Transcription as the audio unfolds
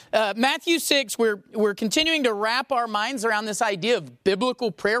Matthew 6, we're continuing to wrap our minds around this idea of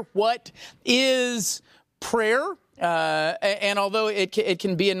biblical prayer. What is prayer? And although it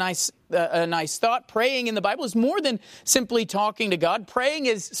can be a nice thought, praying in the Bible is more than simply talking to God. Praying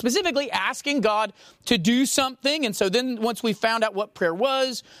is specifically asking God to do something. And so then once we found out what prayer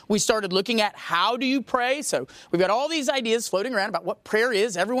was, we started looking at how do you pray. So we've got all these ideas floating around about what prayer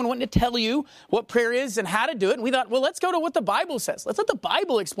is. Everyone wanting to tell you what prayer is and how to do it. And we thought, well, let's go to what the Bible says. Let's let the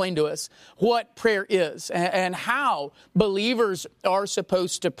Bible explain to us what prayer is and how believers are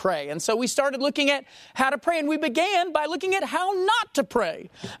supposed to pray. And so we started looking at how to pray, and we began by looking at how not to pray.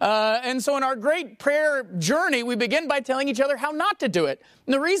 And so in our great prayer journey, we begin by telling each other how not to do it.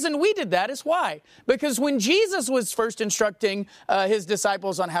 And the reason we did that is why? Because when Jesus was first instructing his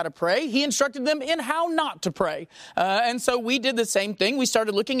disciples on how to pray, he instructed them in how not to pray. And so we did the same thing. We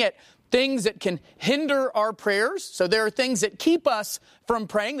started looking at things that can hinder our prayers. So there are things that keep us from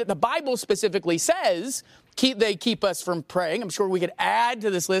praying that the Bible specifically says they keep us from praying. I'm sure we could add to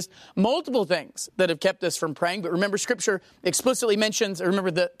this list multiple things that have kept us from praying. But remember, Scripture explicitly mentions,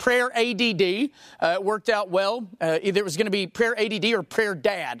 remember the prayer ADD worked out well. Either it was going to be prayer ADD or prayer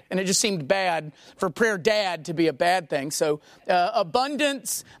dad. And it just seemed bad for prayer dad to be a bad thing. So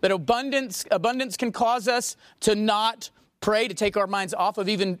abundance can cause us to not pray, to take our minds off of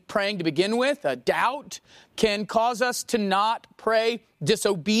even praying to begin with. Doubt can cause us to not pray.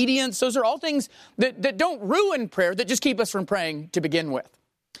 Disobedience, those are all things that don't ruin prayer, that just keep us from praying to begin with.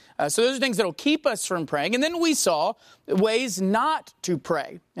 So those are things that will keep us from praying. And then we saw ways not to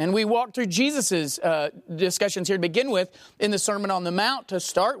pray. And we walked through Jesus' discussions here to begin with in the Sermon on the Mount. To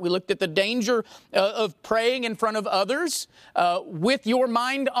start, we looked at the danger of praying in front of others with your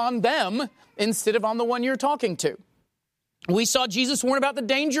mind on them instead of on the one you're talking to. We saw Jesus warn about the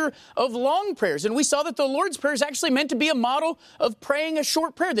danger of long prayers, and we saw that the Lord's Prayer is actually meant to be a model of praying a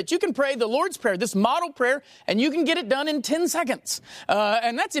short prayer, that you can pray the Lord's Prayer, this model prayer, and you can get it done in 10 seconds.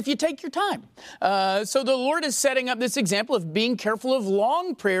 And that's if you take your time. So the Lord is setting up this example of being careful of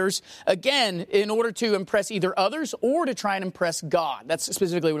long prayers, again, in order to impress either others or to try and impress God. That's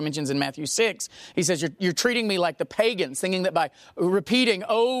specifically what it mentions in Matthew 6. He says, you're treating me like the pagans, thinking that by repeating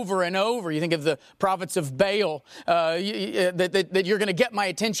over and over, you think of the prophets of Baal, that you're going to get my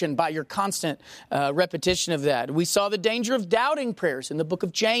attention by your constant repetition of that. We saw the danger of doubting prayers in the book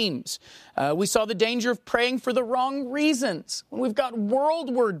of James. We saw the danger of praying for the wrong reasons when we've got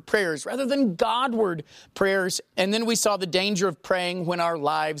worldward prayers rather than Godward prayers. And then we saw the danger of praying when our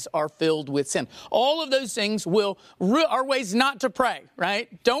lives are filled with sin. All of those things are ways not to pray,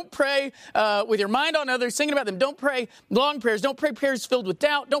 right? Don't pray with your mind on others, thinking about them. Don't pray long prayers. Don't pray prayers filled with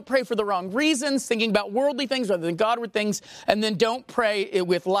doubt. Don't pray for the wrong reasons, thinking about worldly things rather than Godward things. And then don't pray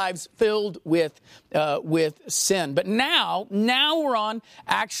with lives filled with sin. But now we're on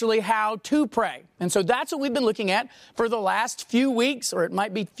actually how to pray. And so that's what we've been looking at for the last few weeks, or it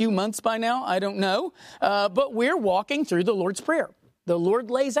might be a few months by now, I don't know. But we're walking through the Lord's Prayer. The Lord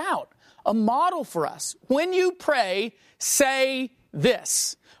lays out a model for us. When you pray, say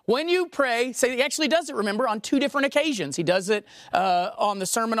this. When you pray, he actually does it, remember, on two different occasions. He does it on the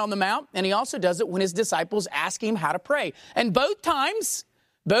Sermon on the Mount, and he also does it when his disciples ask him how to pray. And both times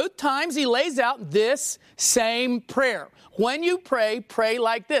he lays out this same prayer. When you pray, pray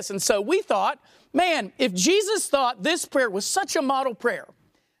like this. And so we thought, man, if Jesus thought this prayer was such a model prayer,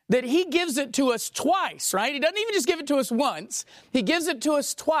 that he gives it to us twice, right? He doesn't even just give it to us once. He gives it to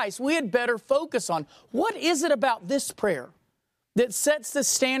us twice. We had better focus on what is it about this prayer that sets the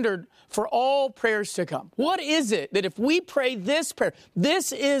standard for all prayers to come? What is it that if we pray this prayer,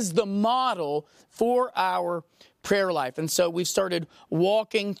 this is the model for our prayer life? And so we've started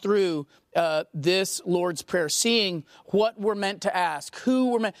walking through this Lord's Prayer, seeing what we're meant to ask,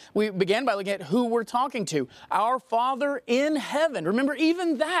 we began by looking at who we're talking to. Our Father in heaven. Remember,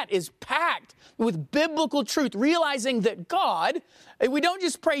 even that is packed with biblical truth, realizing that God, we don't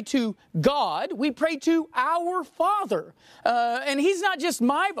just pray to God, we pray to our Father. And He's not just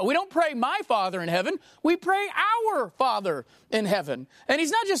we don't pray my Father in heaven, we pray our Father in heaven. And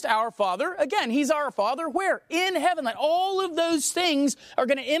He's not just our Father, again, He's our Father where? In heaven. Like all of those things are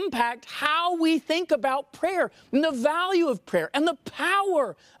going to impact how we think about prayer and the value of prayer and the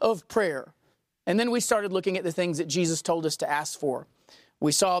power of prayer. And then we started looking at the things that Jesus told us to ask for.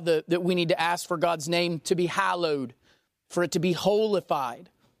 We saw that we need to ask for God's name to be hallowed, for it to be holified,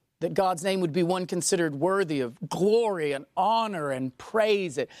 that God's name would be one considered worthy of glory and honor and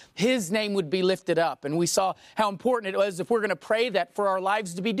praise, that His name would be lifted up. And we saw how important it was if we're going to pray that for our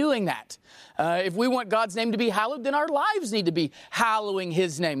lives to be doing that. If we want God's name to be hallowed, then our lives need to be hallowing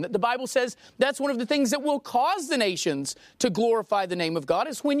His name. The Bible says that's one of the things that will cause the nations to glorify the name of God,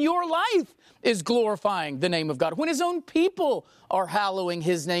 is when your life is glorifying the name of God, when His own people are hallowing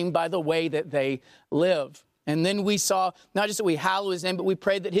His name by the way that they live. And then we saw not just that we hallow His name, but we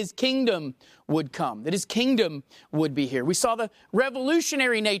prayed that His kingdom would come, that His kingdom would be here. We saw the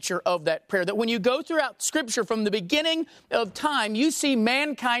revolutionary nature of that prayer, that when you go throughout Scripture from the beginning of time, you see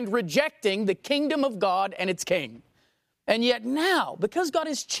mankind rejecting the kingdom of God and its king. And yet now, because God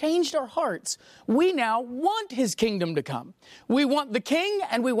has changed our hearts, we now want His kingdom to come. We want the King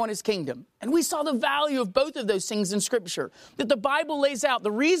and we want His kingdom. And we saw the value of both of those things in Scripture, that the Bible lays out.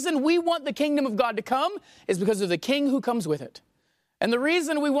 The reason we want the kingdom of God to come is because of the King who comes with it. And the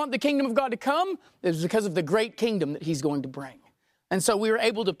reason we want the kingdom of God to come is because of the great kingdom that He's going to bring. And so we are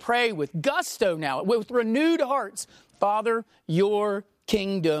able to pray with gusto now, with renewed hearts, Father, your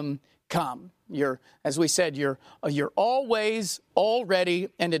kingdom come. As we said, you're always, already,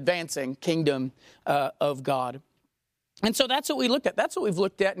 and advancing kingdom of God. And so that's what we looked at. That's what we've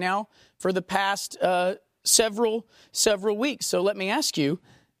looked at now for the past several weeks. So let me ask you,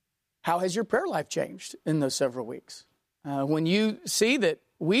 how has your prayer life changed in those several weeks? When you see that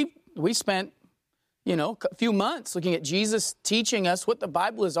we spent, a few months looking at Jesus teaching us what the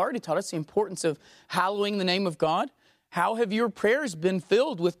Bible has already taught us, the importance of hallowing the name of God. How have your prayers been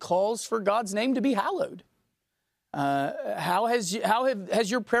filled with calls for God's name to be hallowed? How has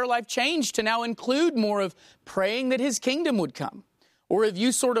your prayer life changed to now include more of praying that His kingdom would come? Or have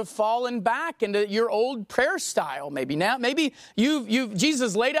you sort of fallen back into your old prayer style? Maybe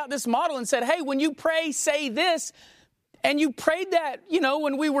Jesus laid out this model and said, hey, when you pray, say this. And you prayed that,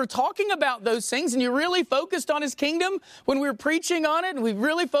 when we were talking about those things, and you really focused on His kingdom when we were preaching on it, and we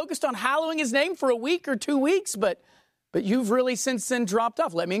really focused on hallowing His name for a week or 2 weeks, but you've really since then dropped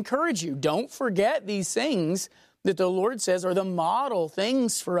off. Let me encourage you. Don't forget these things that the Lord says are the model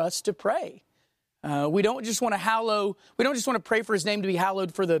things for us to pray. We don't just want to pray for His name to be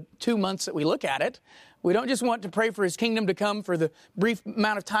hallowed for the 2 months that we look at it. We don't just want to pray for His kingdom to come for the brief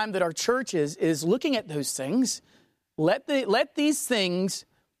amount of time that our church is looking at those things. Let these things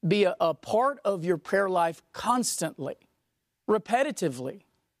be a part of your prayer life constantly, repetitively.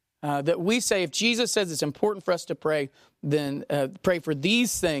 That we say, if Jesus says it's important for us to pray, then pray for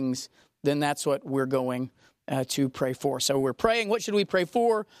these things, then that's what we're going to pray for. So we're praying. What should we pray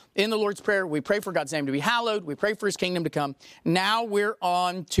for? In the Lord's Prayer, we pray for God's name to be hallowed. We pray for His kingdom to come. Now we're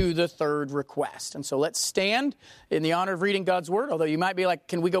on to the third request. And so let's stand in the honor of reading God's Word. Although you might be like,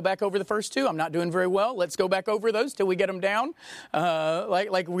 can we go back over the first two? I'm not doing very well. Let's go back over those till we get them down,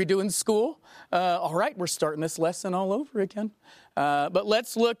 like we do in school. All right, we're starting this lesson all over again. But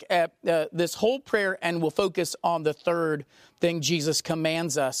let's look at this whole prayer, and we'll focus on the third thing Jesus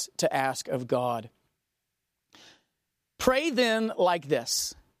commands us to ask of God. Pray then like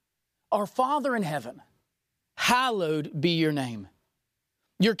this: Our Father in heaven, hallowed be your name.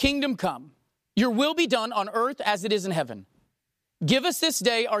 Your kingdom come. Your will be done on earth as it is in heaven. Give us this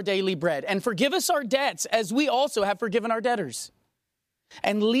day our daily bread, and forgive us our debts as we also have forgiven our debtors.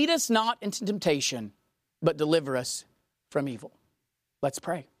 And lead us not into temptation, but deliver us from evil. Let's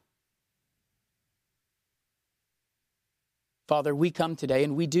pray. Father, we come today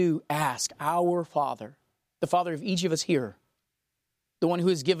and we do ask our Father, the Father of each of us here, the one who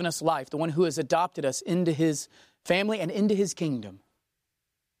has given us life, the one who has adopted us into His family and into His kingdom.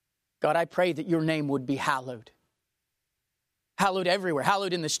 God, I pray that your name would be hallowed. Hallowed everywhere,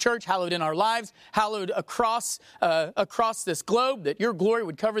 hallowed in this church, hallowed in our lives, hallowed across this globe, that your glory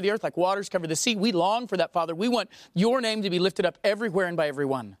would cover the earth like waters cover the sea. We long for that, Father. We want your name to be lifted up everywhere and by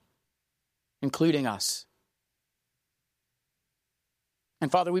everyone, including us.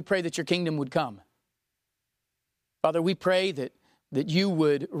 And Father, we pray that your kingdom would come. Father, we pray that you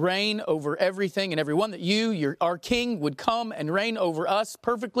would reign over everything and everyone, that our King would come and reign over us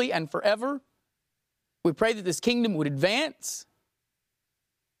perfectly and forever. We pray that this kingdom would advance.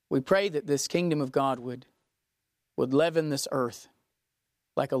 We pray that this kingdom of God would leaven this earth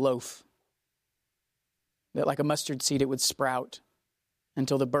like a loaf, that like a mustard seed it would sprout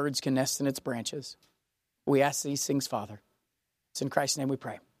until the birds can nest in its branches. We ask these things, Father. It's in Christ's name we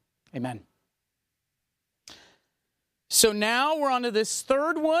pray. Amen. So now we're on to this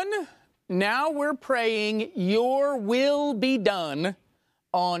third one. Now we're praying, your will be done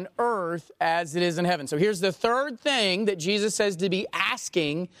on earth as it is in heaven. So here's the third thing that Jesus says to be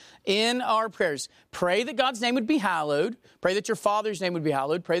asking in our prayers. Pray that God's name would be hallowed. Pray that your Father's name would be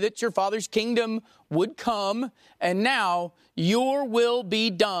hallowed. Pray that your Father's kingdom would come. And now your will be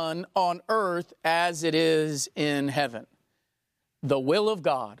done on earth as it is in heaven. The will of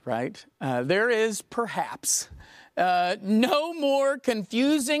God, right? There is perhaps no more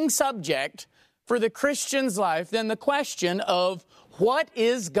confusing subject for the Christian's life than the question of what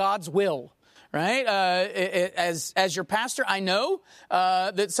is God's will, right? As your pastor, I know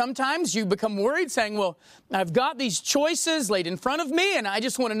that sometimes you become worried saying, well, I've got these choices laid in front of me and I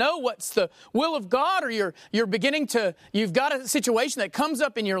just want to know what's the will of God, or you've got a situation that comes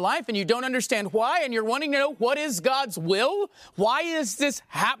up in your life and you don't understand why, and you're wanting to know what is God's will? Why is this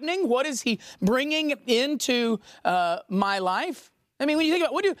happening? What is He bringing into my life? I mean, when you think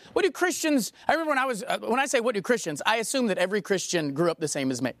about what do Christians? I remember when I say what do Christians, I assume that every Christian grew up the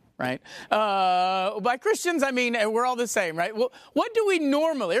same as me, right? By Christians, I mean we're all the same, right? Well, what do we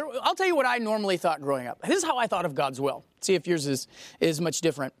normally? I'll tell you what I normally thought growing up. This is how I thought of God's will. See if yours is much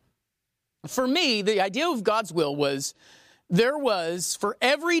different. For me, the idea of God's will was there was, for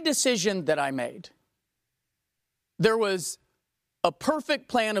every decision that I made, there was a perfect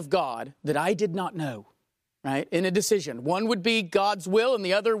plan of God that I did not know. Right, in a decision. One would be God's will and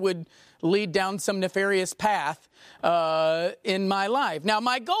the other would lead down some nefarious path in my life. Now,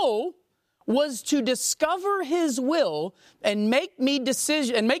 my goal was to discover His will and make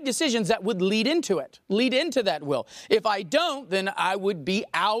decisions that would lead into that will. If I don't, then I would be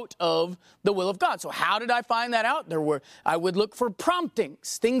out of the will of God. So how did I find that out? I would look for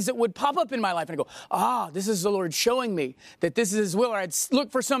promptings, things that would pop up in my life and I go, this is the Lord showing me that this is His will. Or I'd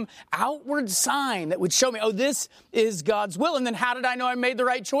look for some outward sign that would show me, this is God's will. And then how did I know I made the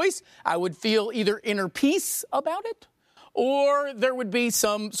right choice? I would feel either inner peace about it, or there would be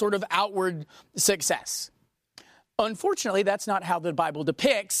some sort of outward success. Unfortunately, that's not how the Bible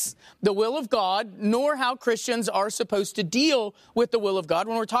depicts the will of God, nor how Christians are supposed to deal with the will of God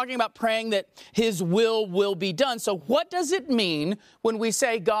when we're talking about praying that His will be done. So what does it mean when we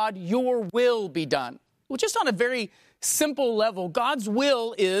say, God, your will be done? Well, just on a very simple level, God's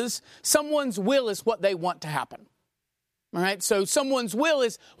will is, someone's will is what they want to happen. All right, so someone's will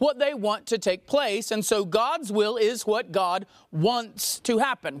is what they want to take place, and so God's will is what God wants to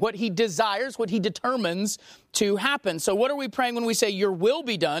happen, what He desires, what He determines to happen. So what are we praying when we say, your will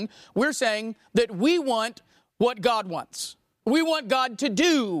be done? We're saying that we want what God wants. We want God to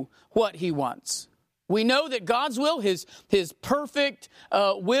do what He wants. We know that God's will, His perfect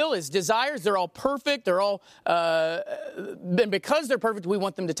will, His desires, they're all perfect. They're all, and because they're perfect, we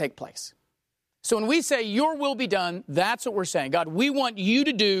want them to take place. So when we say your will be done, that's what we're saying. God, we want you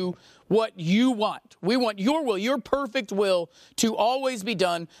to do what you want. We want your will, your perfect will, to always be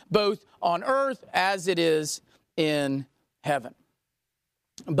done, both on earth as it is in heaven.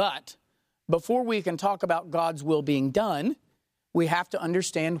 But before we can talk about God's will being done, we have to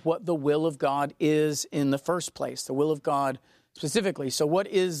understand what the will of God is in the first place, the will of God specifically. So what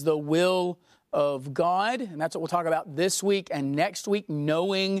is the will of God? And that's what we'll talk about this week and next week,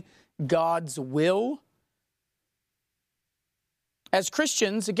 knowing God's will. As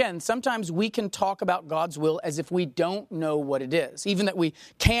Christians, again, sometimes we can talk about God's will as if we don't know what it is, even that we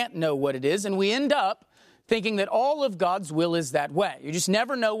can't know what it is, and we end up thinking that all of God's will is that way. You just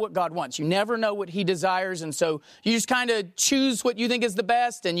never know what God wants. You never know what He desires, and so you just kind of choose what you think is the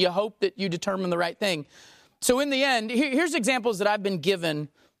best, and you hope that you determine the right thing. So in the end, here's examples that I've been given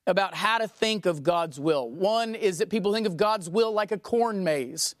about how to think of God's will. One is that people think of God's will like a corn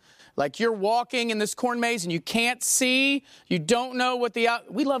maze. Like you're walking in this corn maze and you can't see, you don't know what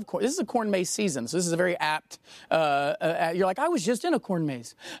we love corn. This is a corn maze season, so this is a very apt, you're like, I was just in a corn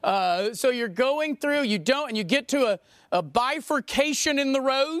maze. So you're going through, and you get to a bifurcation in the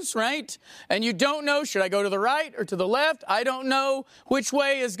rows, right? And you don't know, should I go to the right or to the left? I don't know which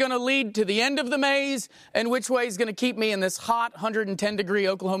way is going to lead to the end of the maze and which way is going to keep me in this hot 110-degree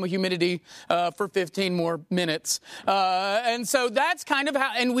Oklahoma humidity for 15 more minutes. And so that's kind of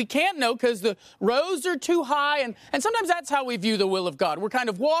how, and we can't know because the rows are too high, and sometimes that's how we view the will of God. We're kind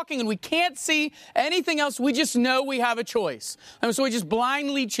of walking and we can't see anything else. We just know we have a choice. And so we just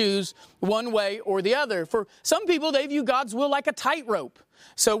blindly choose one way or the other. For some people, they view God's will like a tightrope.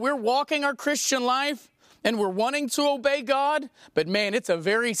 So we're walking our Christian life and we're wanting to obey God, but man, it's a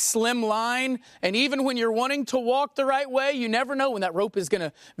very slim line. And even when you're wanting to walk the right way, you never know when that rope is going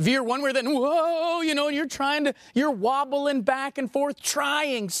to veer one way, then whoa, and you're wobbling back and forth,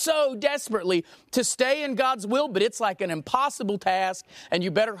 trying so desperately to stay in God's will, but it's like an impossible task, and you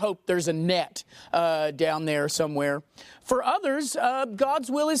better hope there's a net down there somewhere. For others,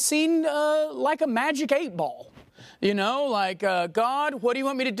 God's will is seen like a magic 8-ball. God, what do you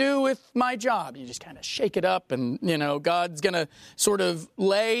want me to do with my job? You just kind of shake it up and, God's going to sort of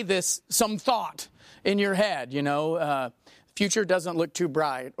lay some thought in your head, future doesn't look too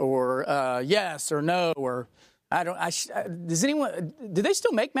bright, or yes or no, or do they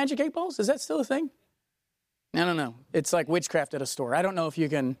still make magic 8-balls? Is that still a thing? I don't know. It's like witchcraft at a store. I don't know if you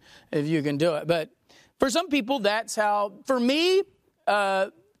can do it, but for some people, that's how. For me,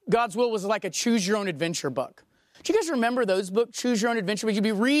 God's will was like a choose your own adventure book. Do you guys remember those books, Choose Your Own Adventure? You'd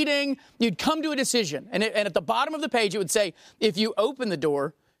be reading, you'd come to a decision. And at the bottom of the page, it would say, if you open the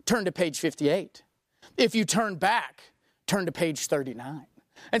door, turn to page 58. If you turn back, turn to page 39.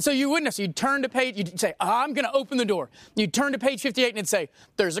 And so you wouldn't have. So you'd turn to page, you'd say, I'm going to open the door. You'd turn to page 58 and it'd say,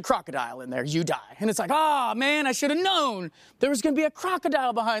 there's a crocodile in there, you die. And it's like, man, I should have known there was going to be a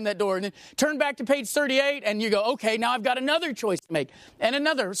crocodile behind that door. And then turn back to page 38 and you go, okay, now I've got another choice to make. And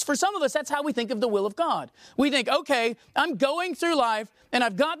another. For some of us, that's how we think of the will of God. We think, okay, I'm going through life and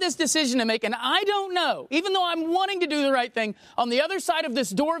I've got this decision to make and I don't know, even though I'm wanting to do the right thing, on the other side of this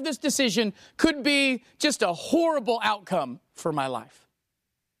door of this decision could be just a horrible outcome for my life.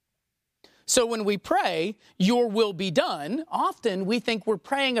 So when we pray, your will be done, often we think we're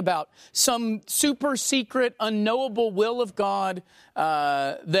praying about some super secret, unknowable will of God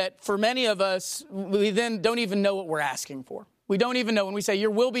that for many of us, we then don't even know what we're asking for. We don't even know when we say,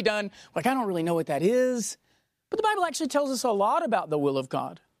 your will be done, like, I don't really know what that is. But the Bible actually tells us a lot about the will of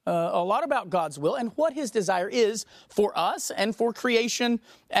God, a lot about God's will and what his desire is for us and for creation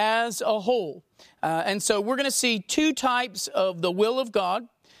as a whole. And so we're going to see two types of the will of God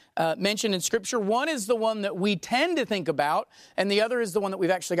mentioned in Scripture. One is the one that we tend to think about, and the other is the one that we've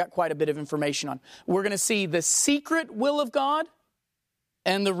actually got quite a bit of information on. We're going to see the secret will of God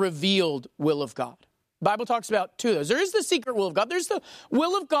and the revealed will of God. The Bible talks about two of those. There is the secret will of God. There's the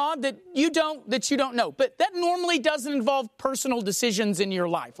will of God that you don't know. But that normally doesn't involve personal decisions in your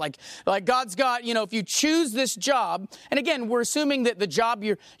life. Like God's got, if you choose this job, and again, we're assuming that the job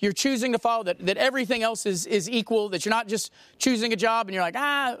you're choosing to follow, that everything else is equal, that you're not just choosing a job and you're like,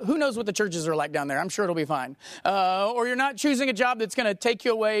 who knows what the churches are like down there? I'm sure it'll be fine. Or you're not choosing a job that's going to take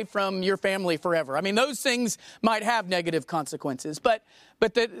you away from your family forever. I mean, those things might have negative consequences. But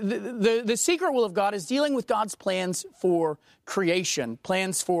the secret will of God is dealing with God's plans for creation,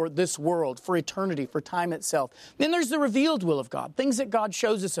 plans for this world, for eternity, for time itself. Then there's the revealed will of God, things that God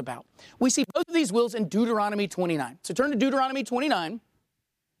shows us about. We see both of these wills in Deuteronomy 29. So turn to Deuteronomy 29.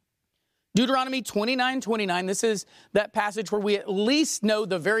 Deuteronomy 29:29. This is that passage where we at least know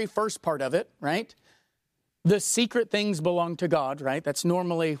the very first part of it, right? The secret things belong to God, right? That's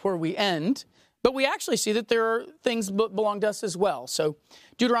normally where we end. But we actually see that there are things that belong to us as well. So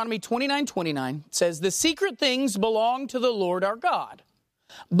Deuteronomy 29:29 says, the secret things belong to the Lord our God,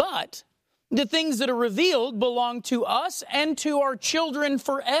 but the things that are revealed belong to us and to our children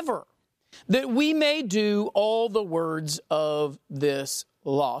forever, that we may do all the words of this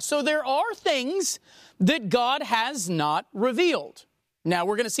law. So there are things that God has not revealed. Now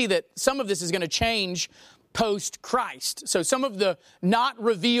we're going to see that some of this is going to change post-Christ. So some of the not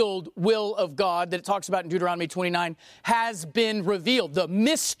revealed will of God that it talks about in Deuteronomy 29 has been revealed. The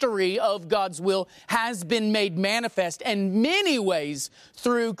mystery of God's will has been made manifest in many ways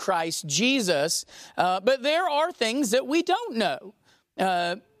through Christ Jesus. But there are things that we don't know.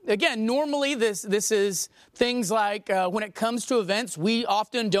 Again, normally this is things like when it comes to events, we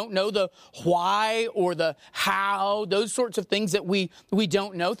often don't know the why or the how, those sorts of things that we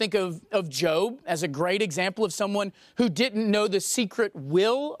don't know. Think of Job as a great example of someone who didn't know the secret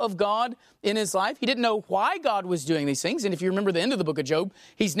will of God in his life. He didn't know why God was doing these things. And if you remember the end of the book of Job,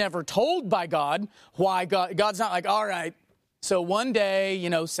 he's never told by God why God's not like, all right, so one day,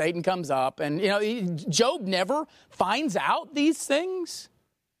 Satan comes up and, Job never finds out these things.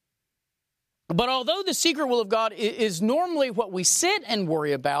 But although the secret will of God is normally what we sit and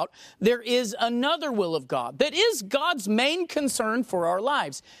worry about, there is another will of God that is God's main concern for our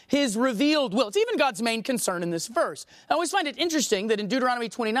lives, his revealed will. It's even God's main concern in this verse. I always find it interesting that in Deuteronomy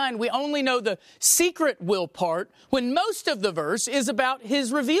 29, we only know the secret will part when most of the verse is about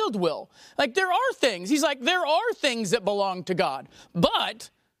his revealed will. Like there are things, he's like, there are things that belong to God, but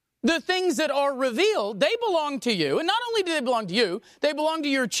the things that are revealed, they belong to you. And not only do they belong to you, they belong to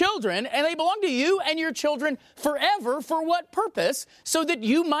your children, and they belong to you and your children forever. For what purpose? So that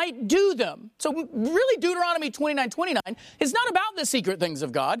you might do them. So really, Deuteronomy 29:29 is not about the secret things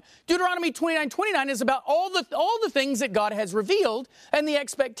of God. Deuteronomy 29:29 is about all the things that God has revealed and the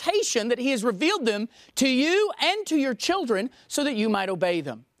expectation that He has revealed them to you and to your children so that you might obey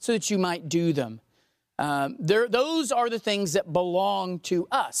them, so that you might do them. Those are the things that belong to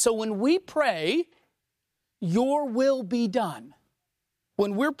us. So when we pray, your will be done.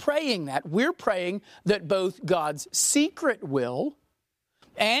 When we're praying that, we're praying that both God's secret will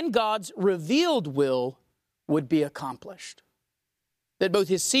and God's revealed will would be accomplished. That both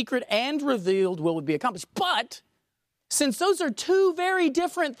His secret and revealed will would be accomplished. But since those are two very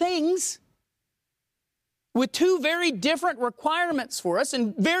different things, with two very different requirements for us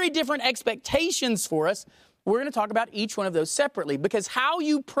and very different expectations for us, we're going to talk about each one of those separately, because how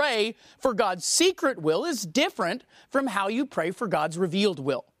you pray for God's secret will is different from how you pray for God's revealed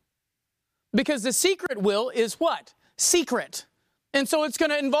will. Because the secret will is what? Secret. And so it's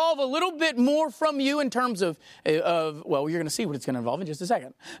going to involve a little bit more from you in terms of well, you're going to see what it's going to involve in just a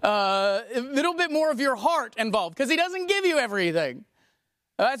second. A little bit more of your heart involved, because He doesn't give you everything.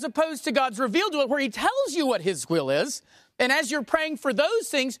 As opposed to God's revealed will, where He tells you what His will is. And as you're praying for those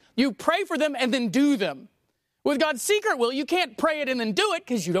things, you pray for them and then do them. With God's secret will, you can't pray it and then do it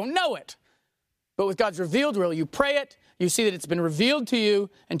because you don't know it. But with God's revealed will, you pray it, you see that it's been revealed to you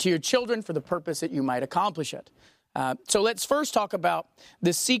and to your children for the purpose that you might accomplish it. So let's first talk about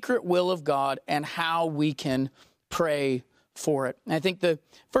the secret will of God and how we can pray for it. And I think the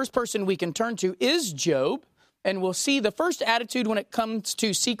first person we can turn to is Job. And we'll see the first attitude when it comes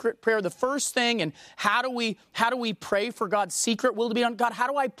to secret prayer, the first thing, and how do we pray for God's secret will to be done? God, how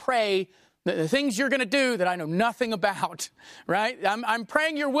do I pray the things you're going to do that I know nothing about, right? I'm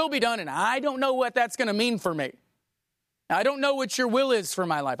praying your will be done, and I don't know what that's going to mean for me. I don't know what your will is for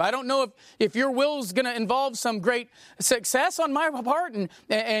my life. I don't know if your will is going to involve some great success on my part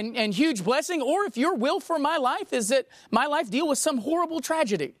and huge blessing, or if your will for my life is that my life deal with some horrible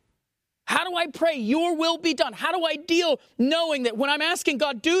tragedy. How do I pray your will be done? How do I deal knowing that when I'm asking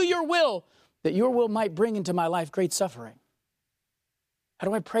God, do your will, that your will might bring into my life great suffering? How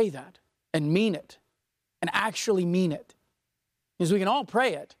do I pray that and mean it and actually mean it? Because we can all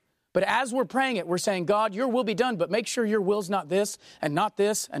pray it. But as we're praying it, we're saying, God, your will be done, but make sure your will's not this and not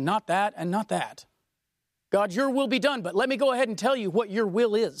this and not that and not that. God, your will be done, but let me go ahead and tell you what your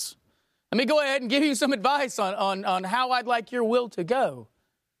will is. Let me go ahead and give you some advice on how I'd like your will to go.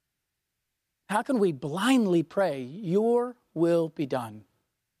 How can we blindly pray, your will be done,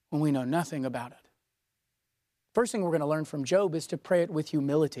 when we know nothing about it? First thing we're going to learn from Job is to pray it with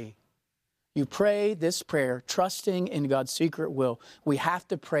humility. You pray this prayer, trusting in God's secret will. We have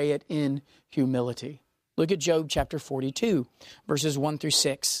to pray it in humility. Look at Job chapter 42, verses 1 through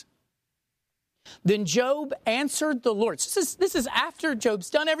 6. Then Job answered the Lord. This is after Job's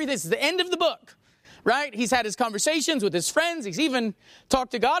done everything. This is the end of the book. Right? He's had his conversations with his friends. He's even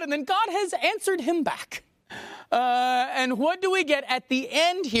talked to God, and then God has answered him back. And what do we get at the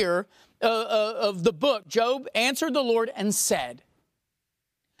end here of the book? Job answered the Lord and said,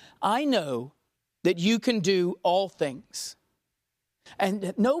 I know that you can do all things, and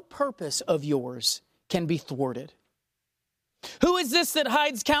that no purpose of yours can be thwarted. Who is this that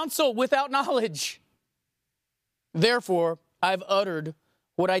hides counsel without knowledge? Therefore, I've uttered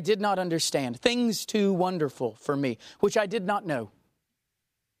what I did not understand, things too wonderful for me, which I did not know.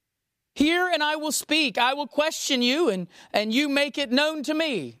 Hear and I will speak. I will question you, and you make it known to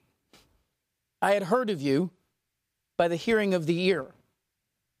me. I had heard of you by the hearing of the ear,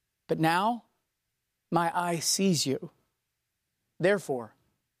 but now my eye sees you. Therefore,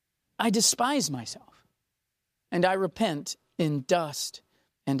 I despise myself, and I repent in dust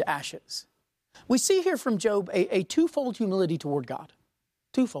and ashes. We see here from Job a twofold humility toward God.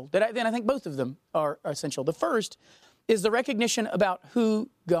 Twofold. Then I think both of them are essential. The first is the recognition about who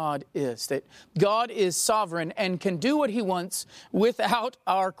God is, that God is sovereign and can do what He wants without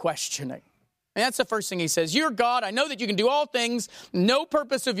our questioning. And that's the first thing he says. You're God. I know that you can do all things. No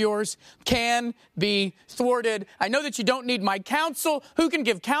purpose of yours can be thwarted. I know that you don't need my counsel. Who can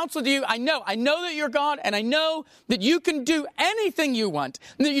give counsel to you? I know that you're God, and I know that you can do anything you want,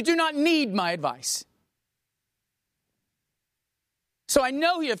 and that you do not need my advice. So I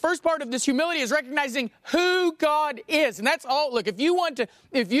know the first part of this humility is recognizing who God is. And that's all. Look, if you want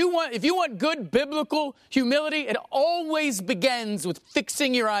good biblical humility, it always begins with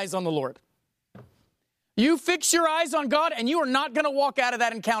fixing your eyes on the Lord. You fix your eyes on God, and you are not going to walk out of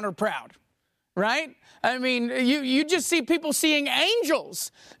that encounter proud. right? I mean, you just see people seeing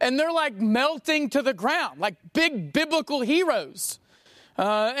angels, and they're like melting to the ground, like big biblical heroes.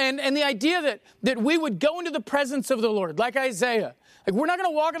 And the idea that we would go into the presence of the Lord, like Isaiah. Like, we're not going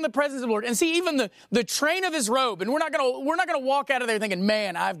to walk in the presence of the Lord and see even the train of his robe, and we're not going to walk out of there thinking,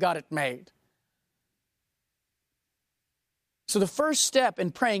 man, I've got it made. So the first step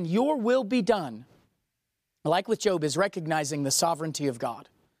in praying, your will be done, like with Job, is recognizing the sovereignty of God,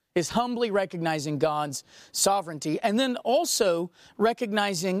 is humbly recognizing God's sovereignty, and then also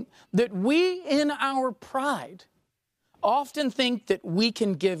recognizing that we, in our pride, often think that we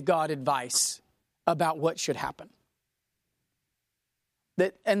can give God advice about what should happen.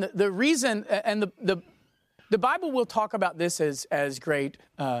 The reason, and the Bible will talk about this as great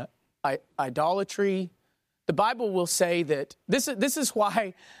idolatry. The Bible will say that this is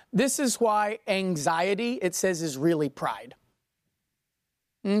why anxiety, it says, is really pride.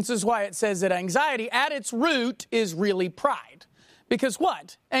 And this is why it says that anxiety at its root is really pride. Because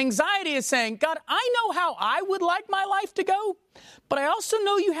what? Anxiety is saying, God, I know how I would like my life to go, but I also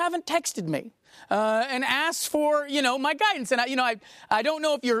know you haven't texted me and asked for, my guidance. And I don't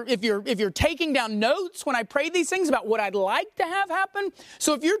know if you're taking down notes when I pray these things about what I'd like to have happen.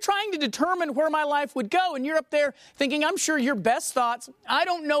 So if you're trying to determine where my life would go and you're up there thinking, I'm sure your best thoughts, I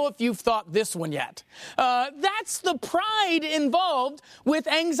don't know if you've thought this one yet. That's the pride involved with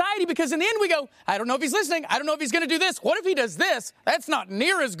anxiety, because in the end we go, I don't know if he's listening. I don't know if he's going to do this. What if he does this? That's not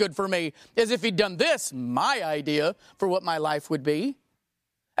near as good for me as if he'd done this, my idea for what my life would be.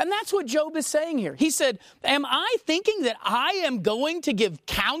 And that's what Job is saying here. He said, am I thinking that I am going to give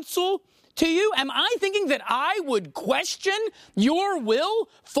counsel to you? Am I thinking that I would question your will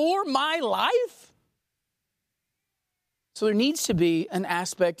for my life? So there needs to be an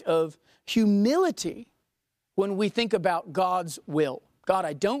aspect of humility when we think about God's will. God,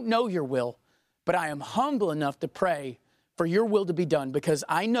 I don't know your will, but I am humble enough to pray for your will to be done, because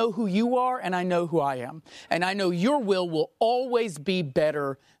I know who you are and I know who I am. And I know your will always be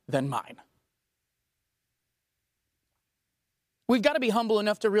better than mine. We've got to be humble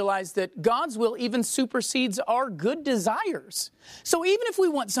enough to realize that God's will even supersedes our good desires. So even if we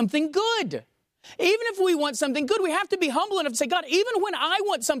want something good, we have to be humble enough to say, God, even when I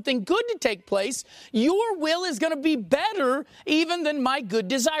want something good to take place, your will is going to be better even than my good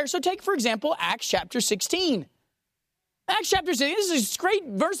desire. So take, for example, Acts chapter 16. Acts chapter 6, this is a great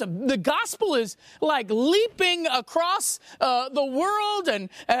verse. The gospel is like leaping across the world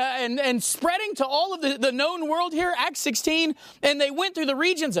and spreading to all of the known world here. Acts 16, and they went through the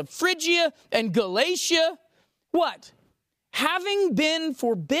regions of Phrygia and Galatia. What? Having been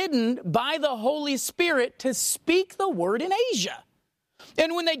forbidden by the Holy Spirit to speak the word in Asia.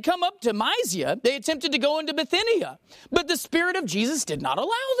 And when they'd come up to Mysia, they attempted to go into Bithynia, but the Spirit of Jesus did not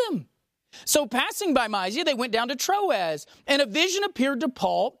allow them. So passing by Mysia, they went down to Troas, and a vision appeared to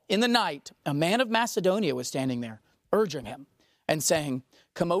Paul in the night. A man of Macedonia was standing there, urging him and saying,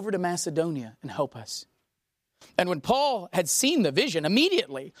 come over to Macedonia and help us. And when Paul had seen the vision,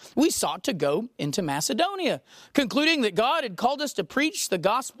 immediately we sought to go into Macedonia, concluding that God had called us to preach the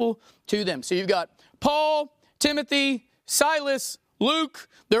gospel to them. So you've got Paul, Timothy, Silas, Luke.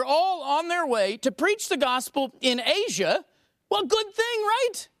 They're all on their way to preach the gospel in Asia. Well, good thing,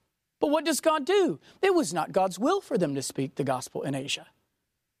 right? But what does God do? It was not God's will for them to speak the gospel in Asia.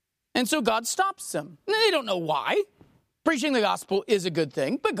 And so God stops them. They don't know why. Preaching the gospel is a good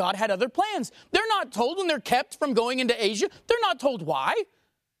thing, but God had other plans. They're not told when they're kept from going into Asia. They're not told why.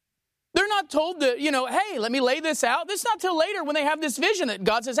 They're not told that, hey, let me lay this out. It's not till later when they have this vision that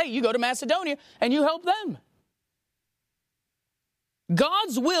God says, hey, you go to Macedonia and you help them.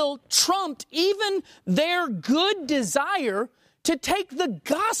 God's will trumped even their good desire to take the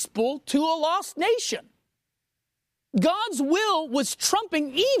gospel to a lost nation. God's will was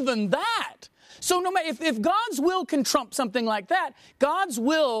trumping even that. So no matter if God's will can trump something like that, God's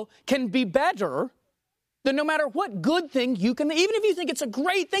will can be better than no matter what good thing you can, even if you think it's a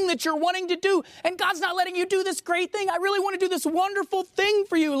great thing that you're wanting to do, and God's not letting you do this great thing. I really want to do this wonderful thing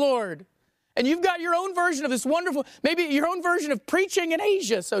for you, Lord. And you've got your own version of this wonderful, maybe your own version of preaching in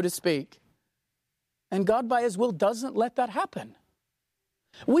Asia, so to speak. And God, by his will, doesn't let that happen.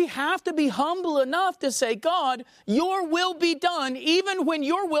 We have to be humble enough to say, God, your will be done, even when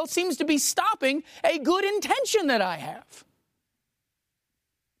your will seems to be stopping a good intention that I have.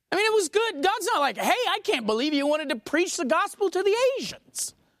 I mean, it was good. God's not like, hey, I can't believe you wanted to preach the gospel to the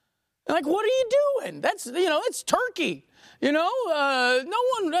Asians. Like, what are you doing? That's, it's Turkey. No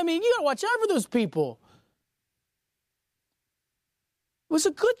one, you got to watch out for those people. It was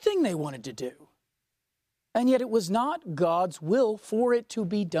a good thing they wanted to do. And yet it was not God's will for it to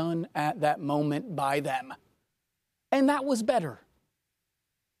be done at that moment by them. And that was better.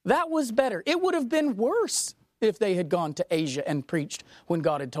 That was better. It would have been worse if they had gone to Asia and preached when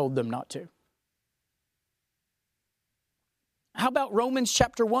God had told them not to. How about Romans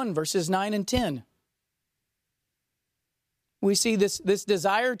chapter 1, verses 9 and 10? We see this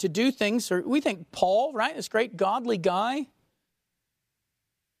desire to do things. Or we think Paul, right, this great godly guy,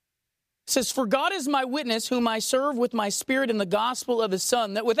 says, "For God is my witness, whom I serve with my spirit in the gospel of his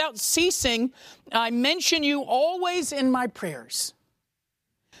Son, that without ceasing I mention you always in my prayers,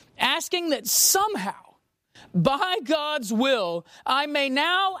 asking that somehow, by God's will, I may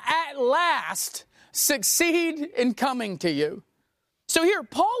now at last succeed in coming to you." So here,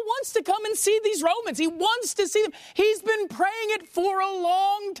 Paul wants to come and see these Romans. He wants to see them. He's been praying it for a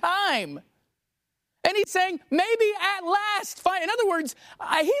long time. And he's saying, maybe at last, fine. In other words,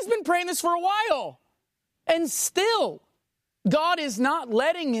 he's been praying this for a while. And still, God is not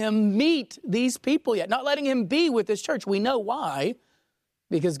letting him meet these people yet, not letting him be with this church. We know why.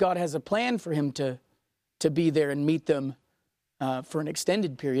 Because God has a plan for him to be there and meet them for an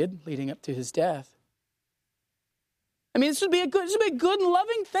extended period leading up to his death. I mean, this would be a good and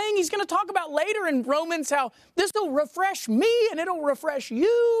loving thing. He's going to talk about later in Romans how this will refresh me and it'll refresh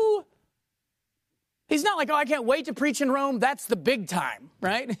you. He's not like, I can't wait to preach in Rome. That's the big time,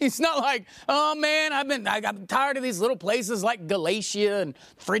 right? He's not like, oh man, I'm tired of these little places like Galatia and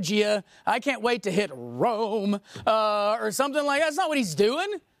Phrygia. I can't wait to hit Rome or something like that. That's not what he's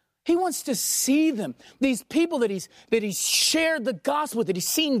doing. He wants to see them. These people that he's shared the gospel with, that he's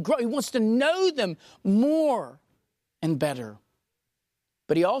seen grow. He wants to know them more and better.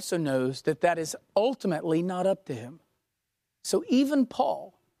 But he also knows that is ultimately not up to him. So even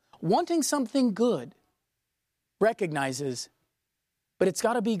Paul, wanting something good, recognizes, but it's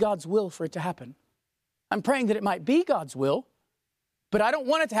got to be God's will for it to happen. I'm praying that it might be God's will, but I don't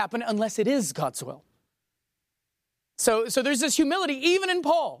want it to happen unless it is God's will. So there's this humility even in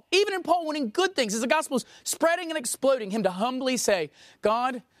Paul wanting good things as the gospel is spreading and exploding, him to humbly say,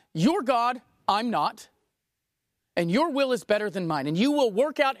 God, you're God, I'm not. And your will is better than mine. And you will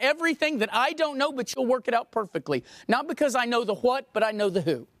work out everything that I don't know, but you'll work it out perfectly. Not because I know the what, but I know the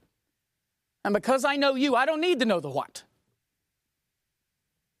who. And because I know you, I don't need to know the what.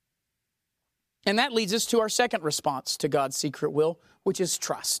 And that leads us to our second response to God's secret will, which is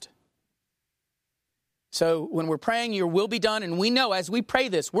trust. So when we're praying, your will be done, and we know as we pray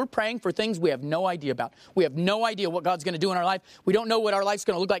this, we're praying for things we have no idea about. We have no idea what God's going to do in our life. We don't know what our life's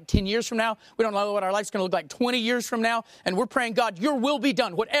going to look like 10 years from now. We don't know what our life's going to look like 20 years from now. And we're praying, God, your will be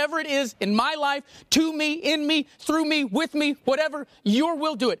done. Whatever it is in my life, to me, in me, through me, with me, whatever, your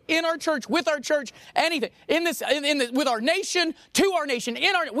will do it. In our church, with our church, anything. With our nation, to our nation,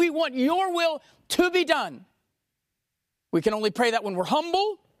 we want your will to be done. We can only pray that when we're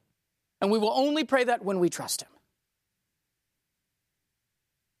humble. And we will only pray that when we trust him.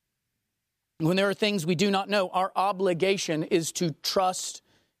 When there are things we do not know, our obligation is to trust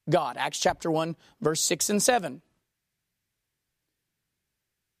God. Acts chapter 1, verse 6 and 7.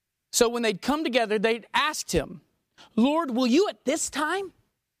 So when they'd come together, they'd asked him, Lord, will you at this time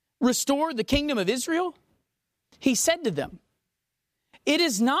restore the kingdom of Israel? He said to them, it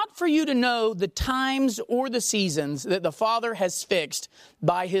is not for you to know the times or the seasons that the Father has fixed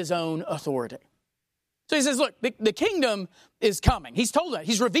by his own authority. So he says, look, the kingdom is coming. He's told that.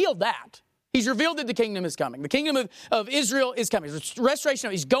 He's revealed that. He's revealed that the kingdom is coming. The kingdom of Israel is coming. Restoration.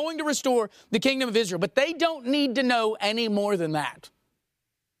 He's going to restore the kingdom of Israel. But they don't need to know any more than that.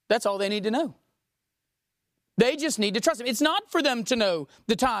 That's all they need to know. They just need to trust him. It's not for them to know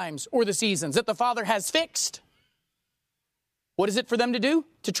the times or the seasons that the Father has fixed. What is it for them to do?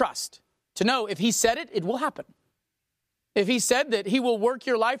 To trust. To know if he said it, it will happen. If he said that he will work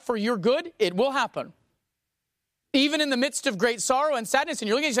your life for your good, it will happen. Even in the midst of great sorrow and sadness, and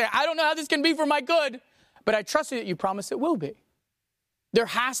you're looking and you say, I don't know how this can be for my good, but I trust you that you promise it will be. There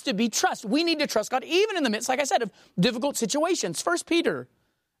has to be trust. We need to trust God even in the midst, like I said, of difficult situations. 1 Peter.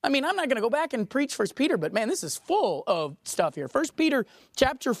 I mean, I'm not going to go back and preach 1 Peter, but man, this is full of stuff here. 1 Peter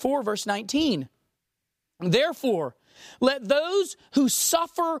chapter 4, verse 19. Therefore, let those who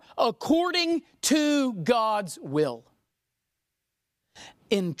suffer according to God's will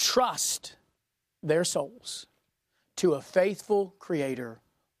entrust their souls to a faithful Creator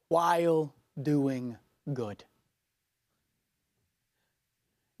while doing good.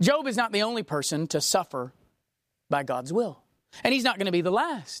 Job is not the only person to suffer by God's will. And he's not going to be the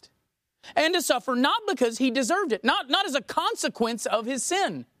last. And to suffer not because he deserved it, not as a consequence of his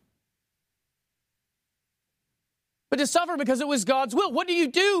sin. but to suffer because it was God's will. What do you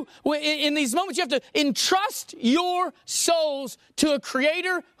do in these moments? You have to entrust your souls to a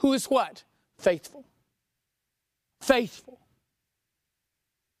Creator who is what? Faithful. Faithful.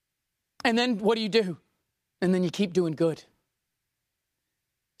 And then what do? And then you keep doing good.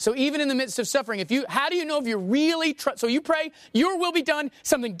 So even in the midst of suffering, how do you know if you're really so you pray, your will be done,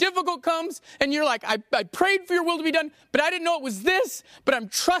 something difficult comes, and you're like, I prayed for your will to be done, but I didn't know it was this, but I'm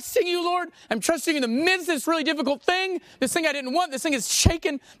trusting you, Lord. I'm trusting you in the midst of this really difficult thing, this thing I didn't want, this thing has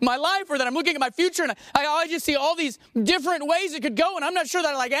shaken my life, or that I'm looking at my future, and I just see all these different ways it could go, and I'm not sure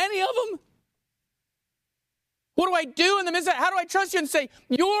that I like any of them. What do I do in the midst of that? How do I trust you and say,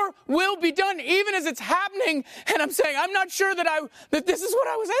 your will be done even as it's happening? And I'm saying, I'm not sure that this is what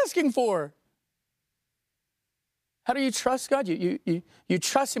I was asking for. How do you trust God? You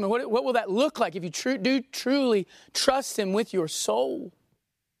trust Him. And what will that look like if you do truly trust Him with your soul?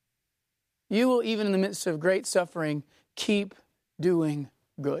 You will, even in the midst of great suffering, keep doing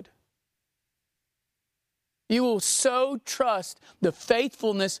good. You will so trust the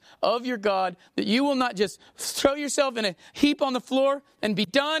faithfulness of your God that you will not just throw yourself in a heap on the floor and be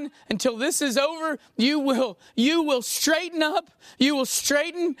done until this is over. You will straighten up. You will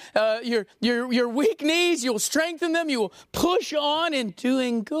straighten your weak knees. You will strengthen them. You will push on in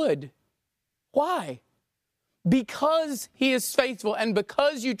doing good. Why? Because He is faithful and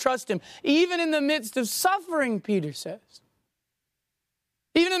because you trust Him, even in the midst of suffering, Peter says.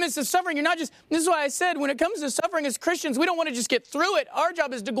 Even in the midst of suffering, this is why I said, when it comes to suffering as Christians, we don't want to just get through it. Our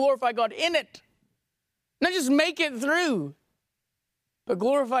job is to glorify God in it. Not just make it through, but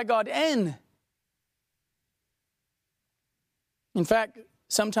glorify God in. In fact,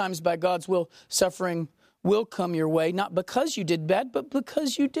 sometimes by God's will, suffering will come your way, not because you did bad, but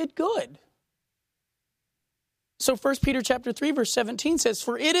because you did good. So 1 Peter chapter 3, verse 17 says,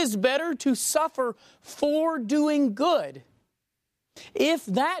 "For it is better to suffer for doing good, if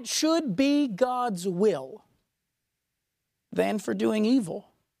that should be God's will, than for doing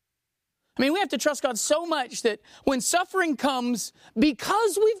evil." I mean, we have to trust God so much that when suffering comes,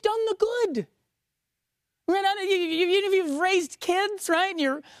 because we've done the good. Right? If you've raised kids, right,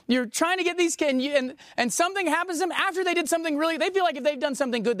 and you're trying to get these kids, and something happens to them after they did something they feel like if they've done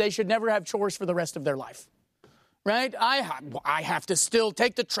something good, they should never have chores for the rest of their life. Right? I have to still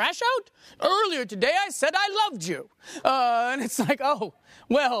take the trash out? Earlier today I said I loved you. And it's like, oh,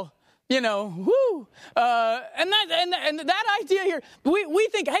 well, whoo. And that idea here, we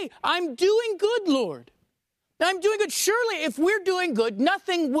think, hey, I'm doing good, Lord. I'm doing good. Surely if we're doing good,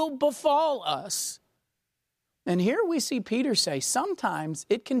 nothing will befall us. And here we see Peter say, sometimes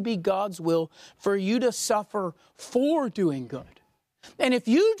it can be God's will for you to suffer for doing good. And if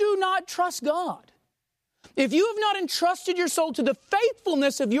you do not trust God, if you have not entrusted your soul to the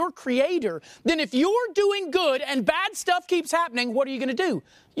faithfulness of your Creator, then if you're doing good and bad stuff keeps happening, what are you going to do?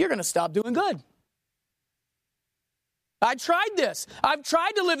 You're going to stop doing good. I tried this. I've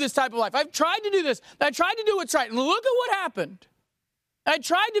tried to live this type of life. I've tried to do this. I tried to do what's right. And look at what happened. I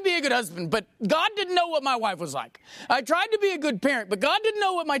tried to be a good husband, but God didn't know what my wife was like. I tried to be a good parent, but God didn't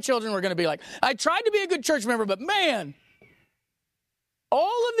know what my children were going to be like. I tried to be a good church member, but man,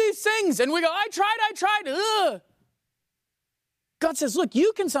 all of these things, and we go, I tried. Ugh. God says, look,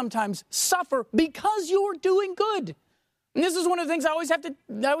 you can sometimes suffer because you're doing good. And this is one of the things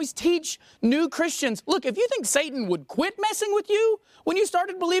I always teach new Christians. Look, if you think Satan would quit messing with you when you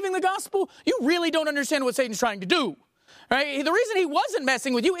started believing the gospel, you really don't understand what Satan's trying to do. Right? The reason he wasn't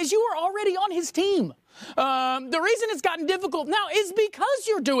messing with you is you were already on his team. The reason it's gotten difficult now is because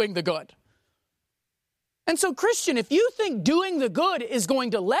you're doing the good. And so, Christian, if you think doing the good is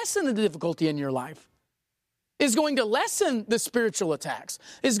going to lessen the difficulty in your life, is going to lessen the spiritual attacks,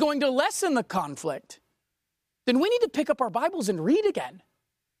 is going to lessen the conflict, then we need to pick up our Bibles and read again.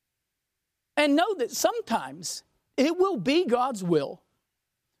 And know that sometimes it will be God's will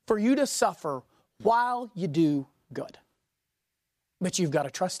for you to suffer while you do good. But you've got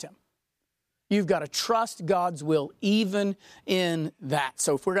to trust Him. You've got to trust God's will even in that.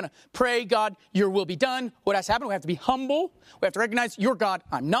 So if we're going to pray, God, your will be done, what has to happen? We have to be humble. We have to recognize you're God,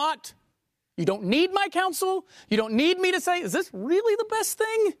 I'm not. You don't need my counsel. You don't need me to say, is this really the best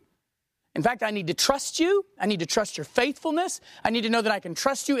thing? In fact, I need to trust you. I need to trust your faithfulness. I need to know that I can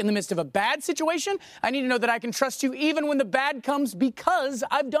trust you in the midst of a bad situation. I need to know that I can trust you even when the bad comes because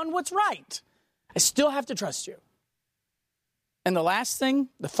I've done what's right. I still have to trust you. And the last thing,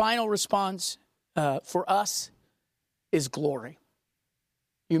 the final response for us is glory.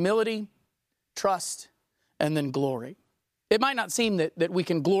 Humility, trust, and then glory. It might not seem that we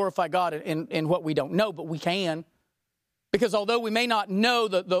can glorify God in what we don't know, but we can. Because although we may not know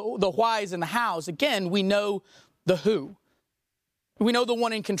the whys and the hows, again, we know the who. We know the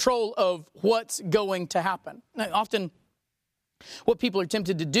one in control of what's going to happen. Now, often, what people are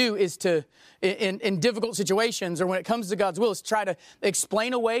tempted to do is to, in difficult situations or when it comes to God's will, is try to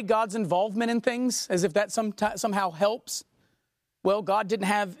explain away God's involvement in things as if that somehow helps. Well, God didn't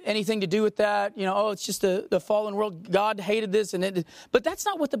have anything to do with that. It's just the fallen world. God hated this. But that's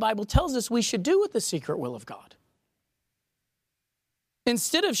not what the Bible tells us we should do with the secret will of God.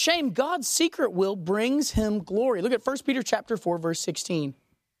 Instead of shame, God's secret will brings him glory. Look at 1 Peter chapter 4, verse 16.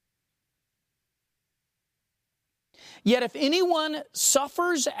 Yet if anyone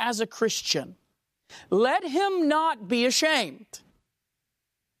suffers as a Christian, let him not be ashamed.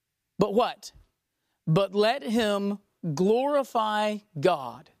 But what? But let him glorify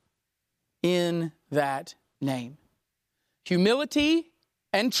God in that name. Humility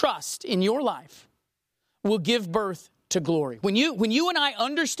and trust in your life will give birth to glory. When you and I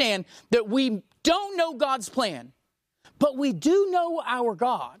understand that we don't know God's plan, but we do know our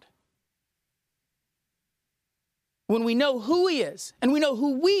God, when we know who he is and we know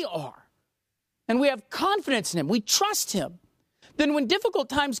who we are and we have confidence in him, we trust him, then when difficult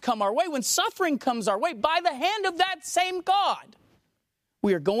times come our way, when suffering comes our way, by the hand of that same God,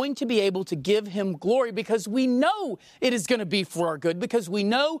 we are going to be able to give him glory because we know it is going to be for our good, because we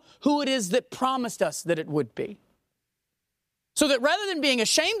know who it is that promised us that it would be. So that rather than being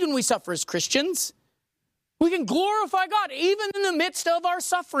ashamed when we suffer as Christians, we can glorify God even in the midst of our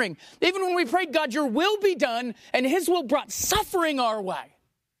suffering. Even when we prayed, God, your will be done, and his will brought suffering our way.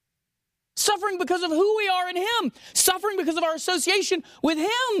 Suffering because of who we are in him. Suffering because of our association with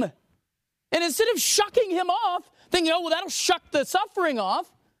him. And instead of shucking him off, thinking, that'll shuck the suffering off.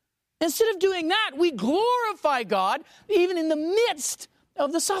 Instead of doing that, we glorify God even in the midst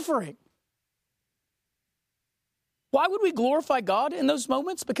of the suffering. Why would we glorify God in those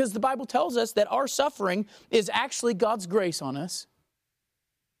moments? Because the Bible tells us that our suffering is actually God's grace on us.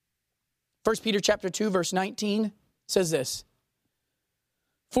 1 Peter chapter 2, verse 19 says this.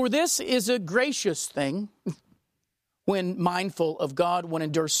 For this is a gracious thing when mindful of God, one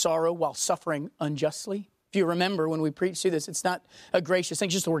endures sorrow while suffering unjustly. If you remember when we preached through this, it's not a gracious thing,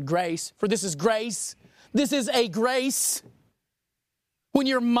 it's just the word grace. For this is grace. This is a grace. When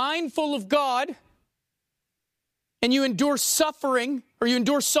you're mindful of God, and you endure suffering, or you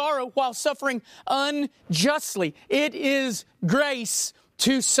endure sorrow while suffering unjustly. It is grace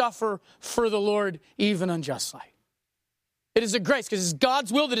to suffer for the Lord even unjustly. It is a grace because it's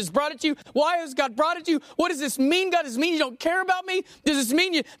God's will that has brought it to you. Why has God brought it to you? What does this mean, God? Does it mean you don't care about me? Does this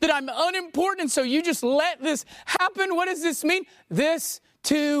mean that I'm unimportant and so you just let this happen? What does this mean? This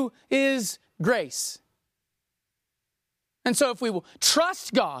too is grace. And so if we will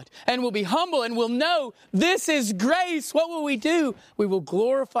trust God and we'll be humble and we'll know this is grace, what will we do? We will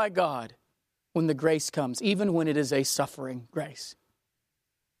glorify God when the grace comes, even when it is a suffering grace.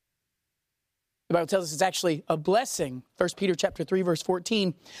 The Bible tells us it's actually a blessing. 1 Peter chapter 3, verse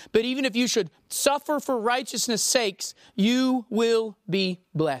 14. But even if you should suffer for righteousness' sakes, you will be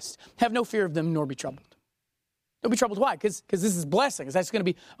blessed. Have no fear of them, nor be troubled. Don't be troubled. Why? Because this is blessing. That's going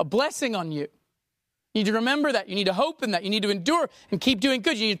to be a blessing on you. You need to remember that. You need to hope in that. You need to endure and keep doing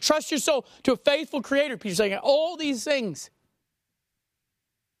good. You need to trust your soul to a faithful Creator. Peter's saying all these things.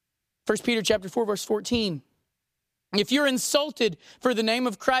 1 Peter chapter 4, verse 14. If you're insulted for the name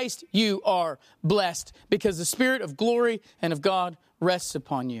of Christ, you are blessed because the Spirit of glory and of God rests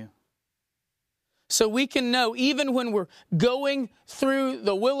upon you. So we can know, even when we're going through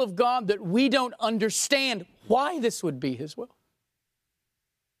the will of God, that we don't understand why this would be his will.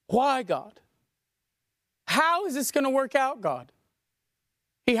 Why, God? How is this going to work out, God?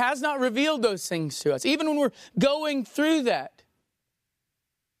 He has not revealed those things to us. Even when we're going through that,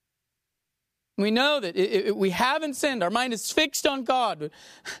 we know that we haven't sinned. Our mind is fixed on God.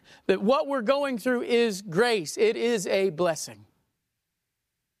 That what we're going through is grace. It is a blessing.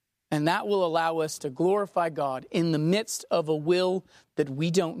 And that will allow us to glorify God in the midst of a will that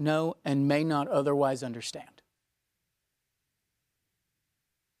we don't know and may not otherwise understand.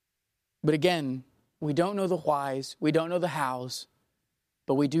 But again, we don't know the whys, we don't know the hows,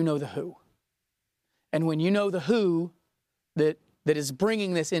 but we do know the who. And when you know the who that is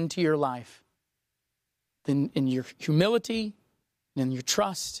bringing this into your life, then in your humility and in your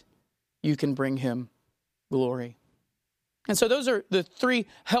trust, you can bring him glory. And so those are the three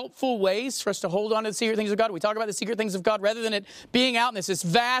helpful ways for us to hold on to the secret things of God. We talk about the secret things of God rather than it being out in this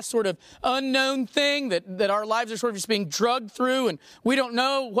vast sort of unknown thing that our lives are sort of just being drugged through and we don't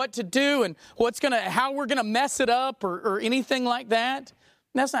know what to do and how we're going to mess it up or anything like that.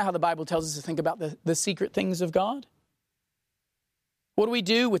 And that's not how the Bible tells us to think about the secret things of God. What do we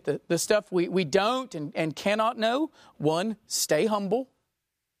do with the stuff we don't and cannot know? One, stay humble.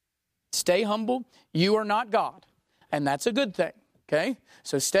 Stay humble. You are not God, and that's a good thing, okay?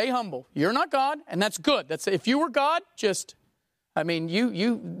 So stay humble. You're not God, and that's good. If you were God, you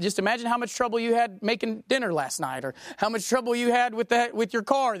just imagine how much trouble you had making dinner last night, or how much trouble you had with your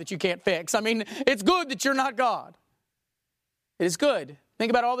car that you can't fix. It's good that you're not God. It is good. Think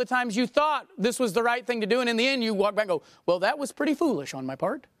about all the times you thought this was the right thing to do, and in the end you walk back and go, well, that was pretty foolish on my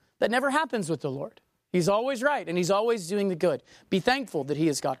part. That never happens with the Lord. He's always right, and He's always doing the good. Be thankful that He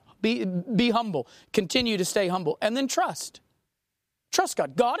is God. Be humble. Continue to stay humble. And then trust. Trust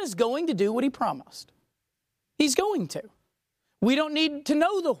God. God is going to do what He promised. He's going to. We don't need to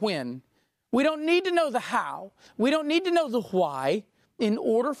know the when. We don't need to know the how. We don't need to know the why in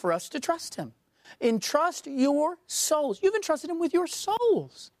order for us to trust Him. Entrust your souls. You've entrusted Him with your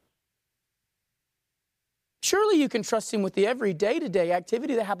souls. Surely you can trust Him with the every day-to-day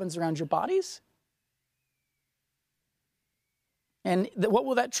activity that happens around your bodies. And what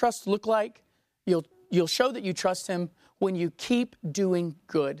will that trust look like? You'll show that you trust Him when you keep doing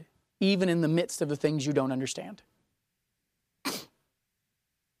good, even in the midst of the things you don't understand.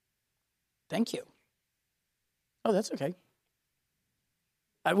 Thank you. Oh, that's okay.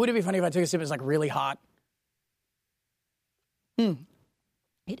 Would it be funny if I took a sip and it's like really hot? It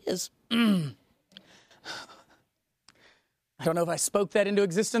is. I don't know if I spoke that into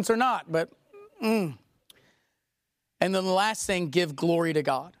existence or not, but And then the last thing, give glory to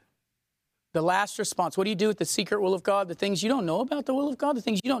God. The last response, what do you do with the secret will of God? The things you don't know about the will of God, the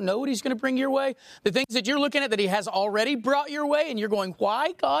things you don't know what He's going to bring your way, the things that you're looking at that He has already brought your way and you're going,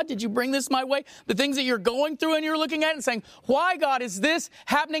 why, God, did you bring this my way? The things that you're going through and you're looking at and saying, why, God, is this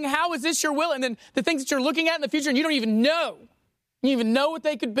happening? How is this your will? And then the things that you're looking at in the future and you don't even know. You don't even know what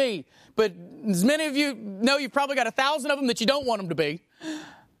they could be. But as many of you know, you've probably got 1,000 of them that you don't want them to be.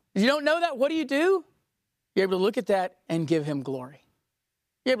 If you don't know that, what do? You're able to look at that and give Him glory.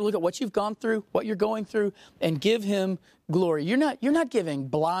 You're able to look at what you've gone through, what you're going through, and give Him glory. You're not giving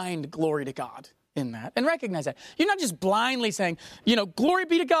blind glory to God in that. And recognize that. You're not just blindly saying, glory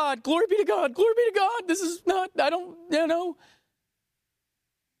be to God, glory be to God, glory be to God. This is not,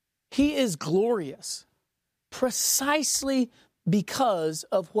 He is glorious precisely because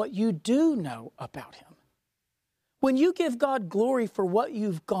of what you do know about Him. When you give God glory for what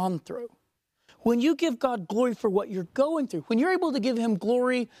you've gone through, when you give God glory for what you're going through, when you're able to give Him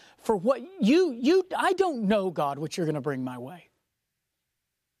glory for what I don't know, God, what you're going to bring my way.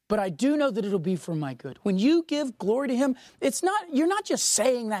 But I do know that it'll be for my good. When you give glory to Him, you're not just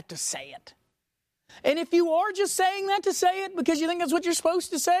saying that to say it. And if you are just saying that to say it because you think that's what you're supposed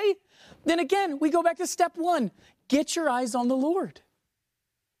to say, then again, we go back to step one. Get your eyes on the Lord.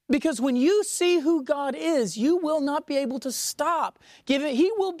 Because when you see who God is, you will not be able to stop giving. He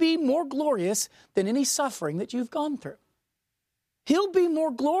will be more glorious than any suffering that you've gone through. He'll be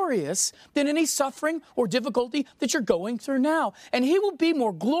more glorious than any suffering or difficulty that you're going through now. And He will be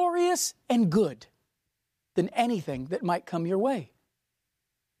more glorious and good than anything that might come your way.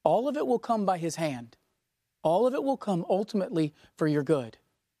 All of it will come by His hand. All of it will come ultimately for your good.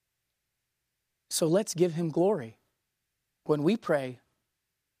 So let's give Him glory. When we pray,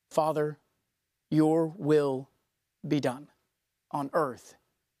 Father, your will be done on earth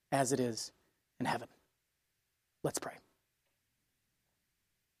as it is in heaven. Let's pray.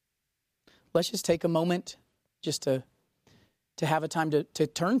 Let's just take a moment just to have a time to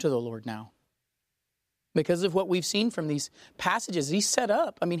turn to the Lord now. Because of what we've seen from these passages, He's set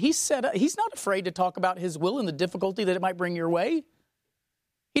up. He's not afraid to talk about His will and the difficulty that it might bring your way.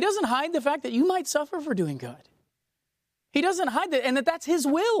 He doesn't hide the fact that you might suffer for doing good. He doesn't hide that, and that's His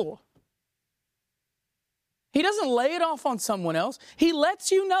will. He doesn't lay it off on someone else. He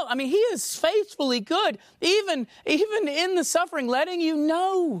lets you know. He is faithfully good, even in the suffering, letting you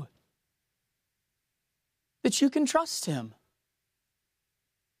know that you can trust Him.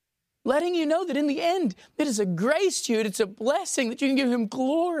 Letting you know that in the end, it is a grace to you, it's a blessing that you can give Him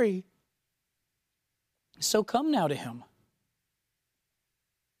glory. So come now to Him.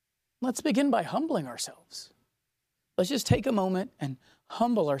 Let's begin by humbling ourselves. Let's just take a moment and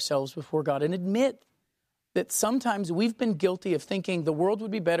humble ourselves before God and admit that sometimes we've been guilty of thinking the world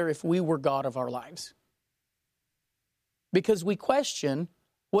would be better if we were God of our lives. Because we question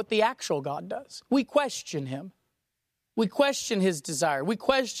what the actual God does. We question Him. We question His desire. We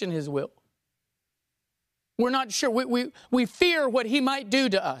question His will. We're not sure. We fear what He might do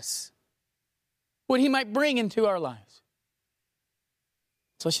to us, what He might bring into our lives.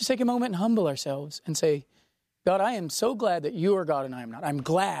 So let's just take a moment and humble ourselves and say, God, I am so glad that you are God and I am not. I'm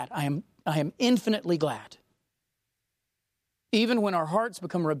glad. I am infinitely glad Even when our hearts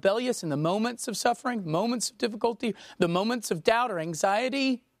become rebellious in the moments of suffering, moments of difficulty, the moments of doubt or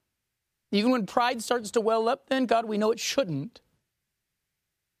anxiety, even when pride starts to well up, then, God, we know it shouldn't.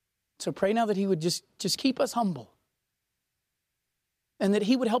 So pray now that He would just keep us humble and that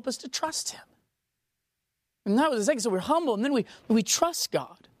He would help us to trust Him. And that was the second. So we're humble and then we trust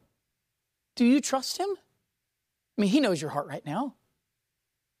God. Do you trust Him? I mean, He knows your heart right now.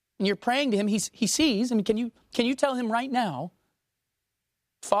 And you're praying to Him. He sees. I mean, can you tell Him right now,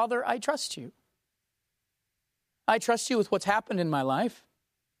 Father, I trust You. I trust You with what's happened in my life.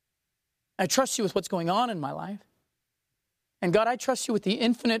 I trust You with what's going on in my life. And God, I trust You with the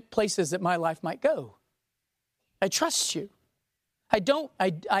infinite places that my life might go. I trust You.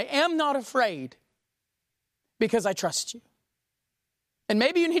 I am not afraid because I trust You. And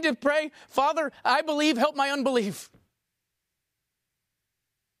maybe you need to pray, Father, I believe, help my unbelief.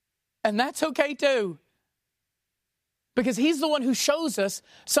 And that's okay too. Because He's the one who shows us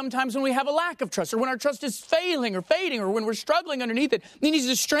sometimes when we have a lack of trust or when our trust is failing or fading or when we're struggling underneath it. He needs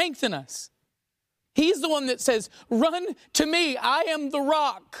to strengthen us. He's the one that says, run to me. I am the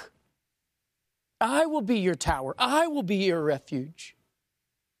rock. I will be your tower. I will be your refuge.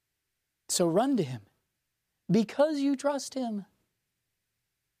 So run to Him because you trust Him.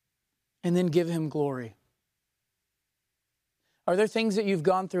 And then give Him glory. Are there things that you've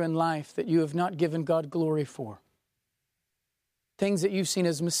gone through in life that you have not given God glory for? Things that you've seen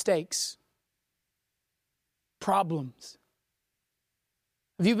as mistakes, problems.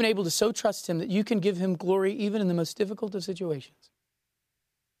 Have you been able to so trust Him that you can give Him glory even in the most difficult of situations?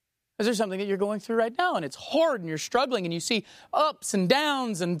 Is there something that you're going through right now and it's hard and you're struggling and you see ups and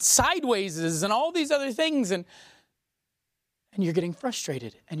downs and sidewayses and all these other things and you're getting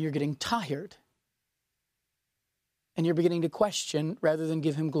frustrated and you're getting tired and you're beginning to question rather than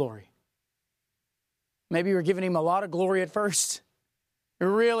give Him glory? Maybe you were giving Him a lot of glory at first. You're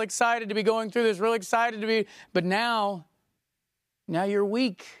real excited to be going through this, real excited to be, but now you're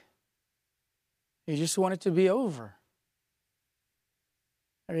weak. You just want it to be over.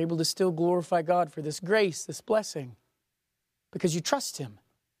 Are you able to still glorify God for this grace, this blessing? Because you trust Him.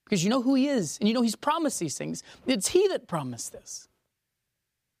 Because you know who He is. And you know He's promised these things. It's He that promised this.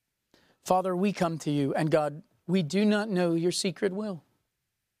 Father, we come to You. And God, we do not know Your secret will.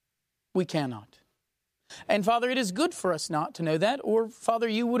 We cannot. And Father, it is good for us not to know that. Or Father,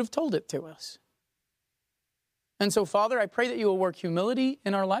 You would have told it to us. And so Father, I pray that You will work humility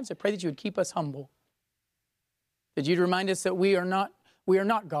in our lives. I pray that You would keep us humble. That You'd remind us that we are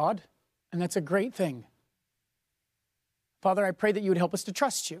not God. And that's a great thing. Father, I pray that You would help us to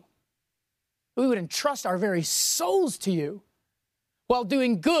trust You. We would entrust our very souls to You while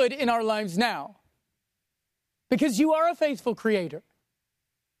doing good in our lives now. Because You are a faithful Creator.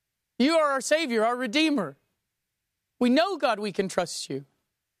 You are our Savior, our Redeemer. We know, God, we can trust You.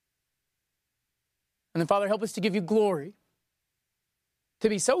 And then, Father, help us to give You glory. To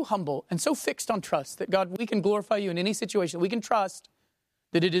be so humble and so fixed on trust that, God, we can glorify You in any situation. We can trust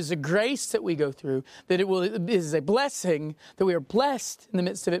that it is a grace that we go through, that it is a blessing, that we are blessed in the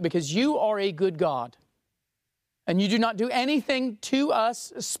midst of it because You are a good God. And You do not do anything to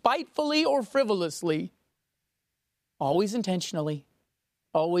us spitefully or frivolously, always intentionally,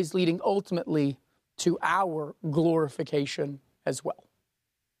 always leading ultimately to our glorification as well.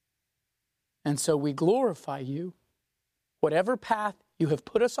 And so we glorify You. Whatever path You have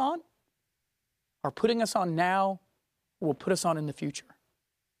put us on, are putting us on now, will put us on in the future.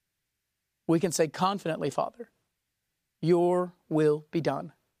 We can say confidently, Father, Your will be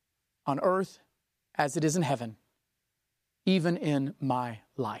done on earth as it is in heaven, even in my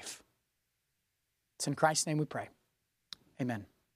life. It's in Christ's name we pray. Amen.